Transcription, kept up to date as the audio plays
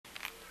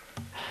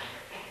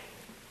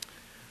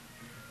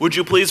Would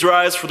you please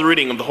rise for the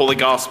reading of the Holy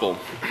Gospel?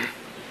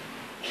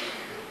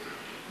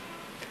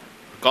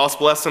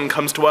 Gospel lesson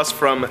comes to us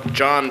from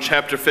John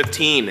chapter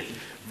 15,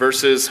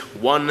 verses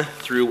 1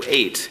 through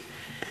 8.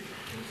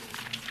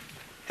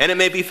 And it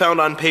may be found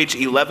on page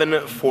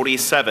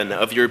 1147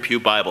 of your pew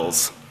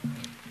Bibles.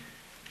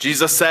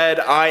 Jesus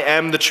said, "I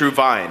am the true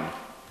vine,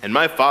 and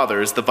my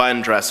Father is the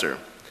vine dresser.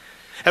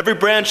 Every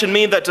branch in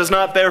me that does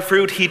not bear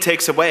fruit, he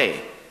takes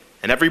away.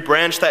 And every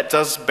branch that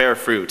does bear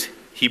fruit,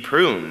 he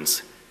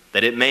prunes,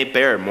 that it may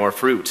bear more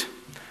fruit.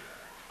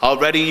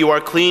 Already you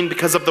are clean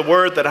because of the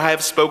word that I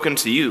have spoken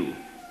to you.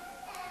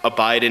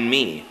 Abide in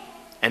me,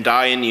 and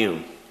I in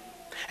you.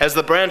 As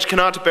the branch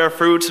cannot bear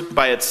fruit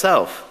by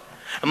itself,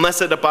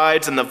 unless it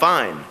abides in the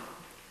vine,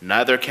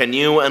 neither can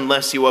you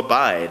unless you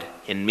abide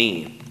in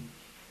me.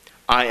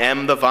 I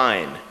am the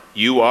vine,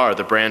 you are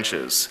the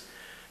branches.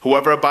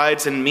 Whoever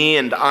abides in me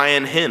and I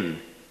in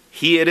him,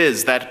 he it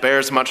is that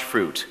bears much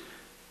fruit.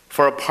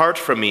 For apart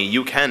from me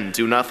you can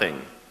do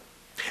nothing.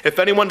 If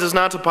anyone does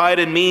not abide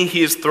in me,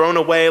 he is thrown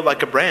away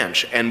like a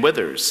branch and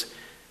withers,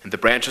 and the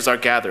branches are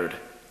gathered,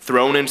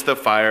 thrown into the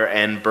fire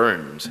and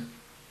burned.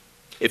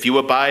 If you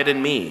abide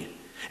in me,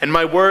 and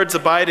my words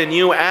abide in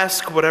you,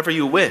 ask whatever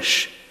you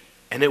wish,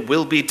 and it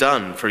will be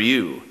done for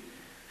you.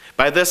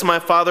 By this my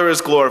Father is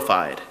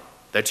glorified,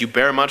 that you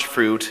bear much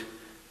fruit,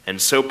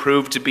 and so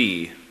prove to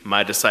be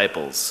my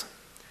disciples."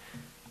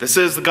 This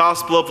is the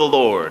gospel of the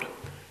Lord.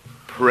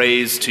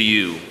 Praise to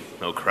you,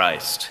 O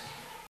Christ.